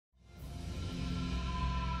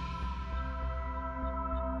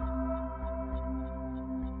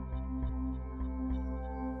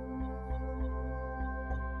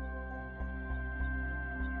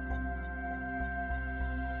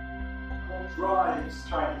drives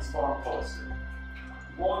Chinese foreign policy?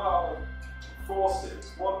 What are the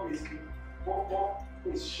forces? What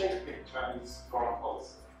is shaping Chinese foreign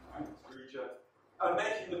policy, right, region? And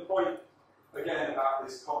making the point, again, about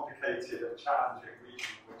this complicated and challenging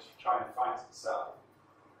region in which China finds itself.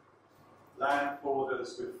 Land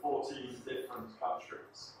borders with 14 different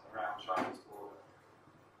countries around China's border.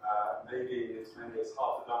 Maybe as many as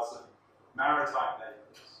half a dozen maritime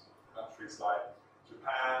neighbors, countries like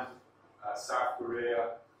Japan, South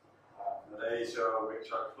Korea, Malaysia,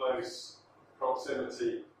 which are close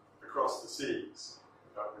proximity across the seas,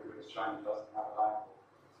 but with which China doesn't have a land border.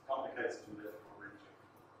 It's a complicated and difficult region.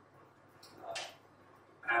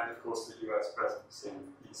 And of course the US presence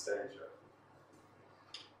in East Asia.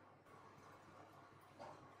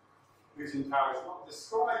 Hu Jintao is not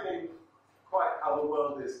describing quite how the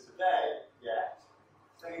world is today yet.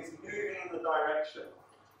 Saying it's moving in the direction,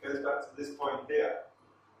 goes back to this point here,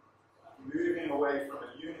 moving away from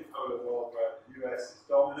a unipolar world where the US is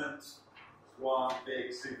dominant, as one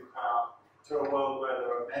big superpower, to a world where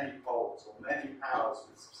there are many poles or many powers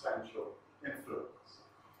with substantial influence.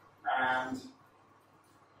 And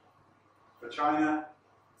for China,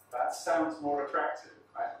 that sounds more attractive,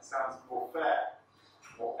 right? It sounds more fair,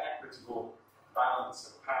 more equitable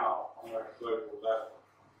balance of power on a global level.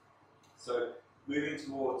 So moving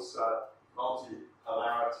towards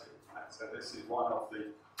multipolarity, right? So this is one of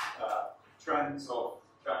the trends of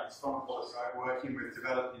Chinese foreign policy, right? Working with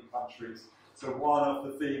developing countries. So one of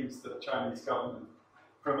the themes that the Chinese government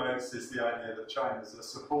promotes is the idea that China is a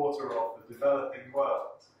supporter of the developing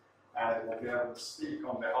world, and it will be able to speak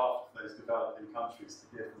on behalf of those developing countries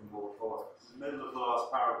to give them more voice. In the middle of the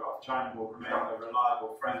last paragraph, China will remain a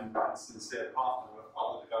reliable friend and sincere partner of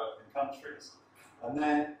other developing countries. And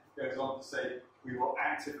then goes on to say, we will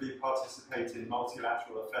actively participate in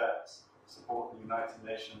multilateral affairs, support the United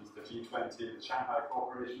Nations, the G20, the Shanghai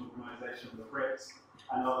Cooperation Organization, the BRICS,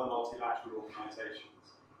 and other multilateral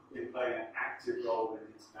organizations in playing an active role in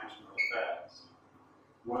international affairs.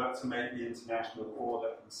 Work to make the international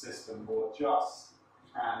order and system more just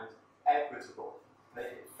and equitable, make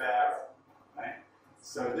it fairer. Right?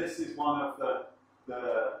 So this is one of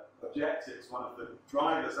the objectives, one of the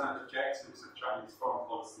drivers and objectives of Chinese foreign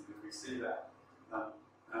policy that we see there.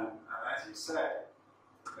 And as you say,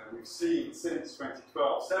 we've seen since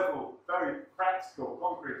 2012 several very practical,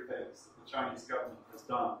 concrete things that the Chinese government has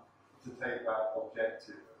done to take that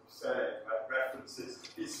objective. Say, references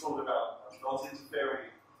to peaceful development, not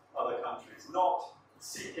interfering in other countries, not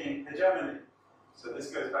seeking hegemony. So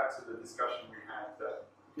this goes back to the discussion we had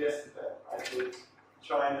yesterday, right? With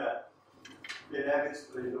China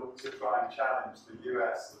inevitably look to try and challenge the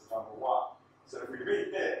US as number one. So if we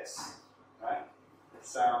read this, right, it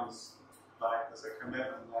sounds like there's a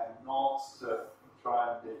commitment then not to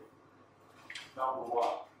try and be number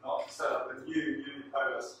one, not to set up a new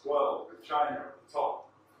unipolar world with China at the top.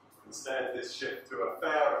 Instead, this shift to a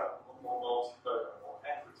fairer, more multipolar, more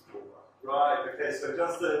equitable world. Right, okay, so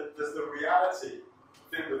does the reality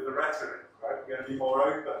fit with the rhetoric, right? We're going to be more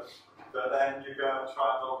open, but then you go and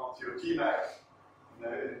try and log onto your Gmail, you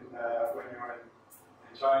know, when you're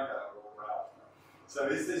in China. So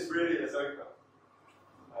is this really as open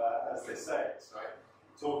as they say? It's right.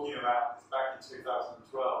 Talking about this back in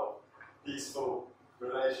 2012, peaceful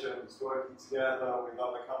relations, working together with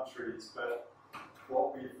other countries, but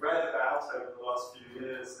what we've read about over the last few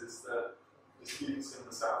years is the disputes in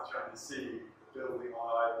the South China Sea, the building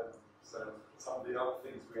on islands, and some of the other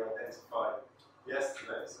things we identified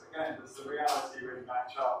yesterday. So again, does the reality really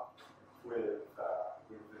match up with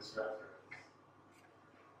this rhetoric?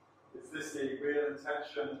 Is this the real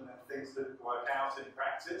intention and things that work out in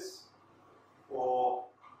practice? Or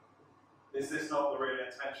is this not the real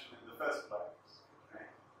intention in the first place? Okay.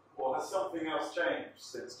 Or has something else changed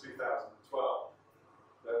since 2012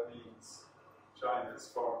 that means China's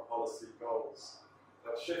foreign policy goals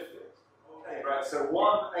have shifted? Okay, right, so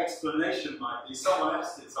one explanation might be someone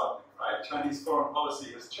else did something, right? Chinese foreign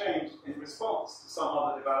policy has changed in response to some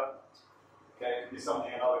other development. Okay, it could be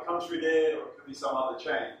something another country did, or it could be some other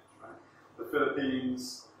change. The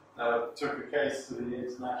Philippines took a case to the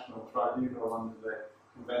International Tribunal under the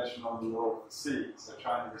Convention on the Law of the Sea, so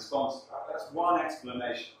China responds to that. That's one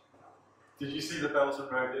explanation. Did you see the Belt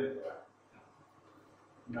and Road in there?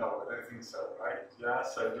 No, I don't think so, right? Yeah,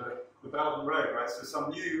 so the Belt and Road, right? So some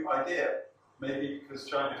new idea, maybe because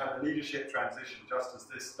China had a leadership transition just as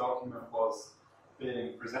this document was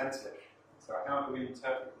being presented. So how do we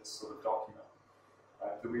interpret this sort of document?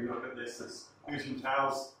 Right? Do we look at this as Hu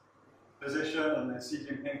Jintao's position and then Xi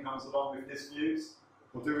Jinping comes along with his views?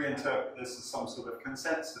 Or do we interpret this as some sort of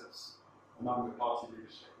consensus among the party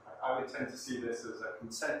leadership? I would tend to see this as a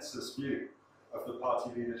consensus view of the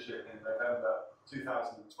party leadership in November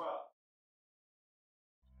 2012.